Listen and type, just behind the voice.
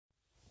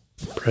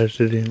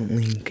President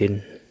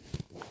Lincoln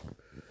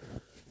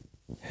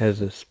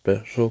has a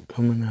special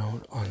coming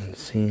out on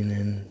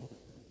CNN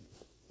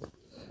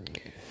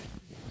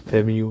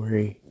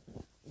February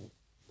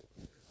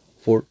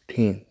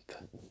 14th.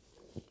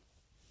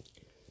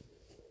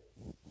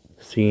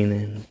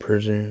 CNN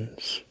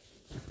presents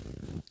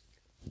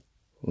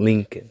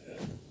Lincoln,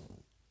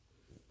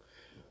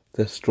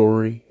 the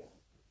story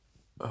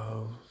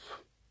of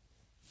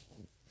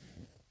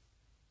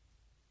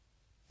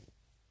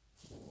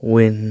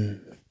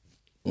when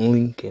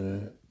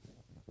Lincoln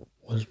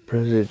was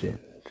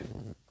president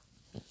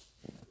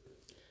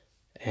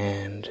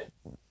and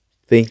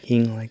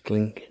thinking like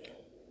Lincoln,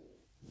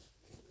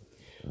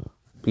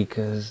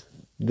 because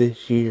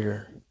this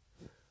year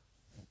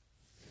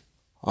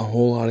a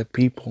whole lot of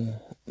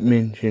people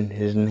mentioned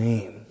his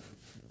name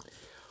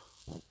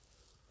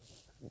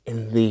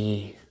in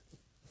the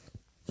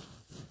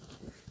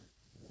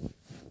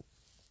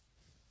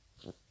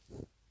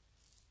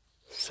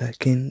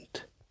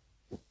second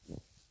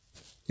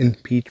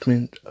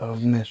impeachment of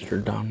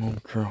Mr.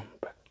 Donald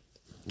Trump.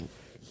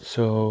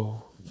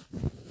 So,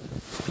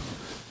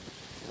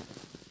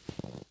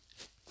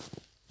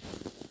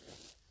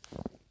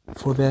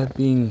 for that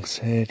being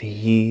said,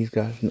 he's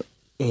got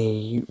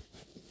a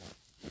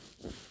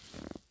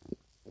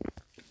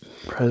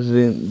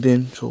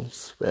presidential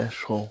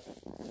special,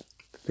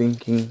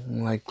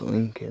 Thinking Like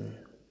Lincoln,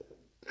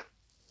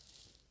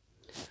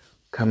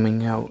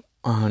 coming out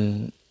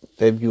on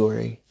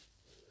February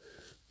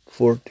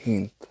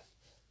 14th,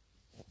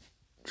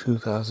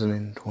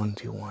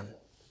 2021.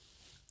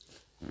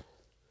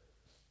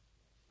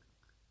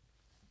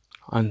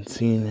 On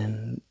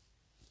CNN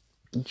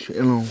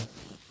channel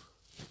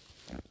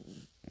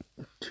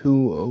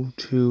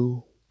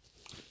 202,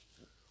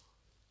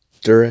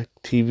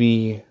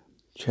 DirecTV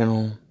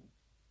channel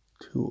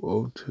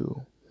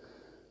 202.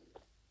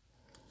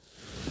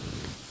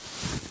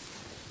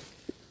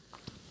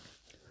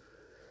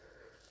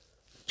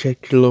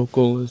 Check your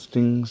local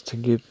listings to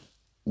get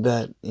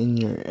that in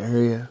your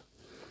area.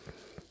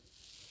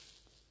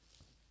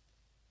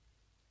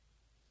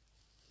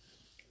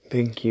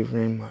 Thank you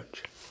very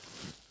much.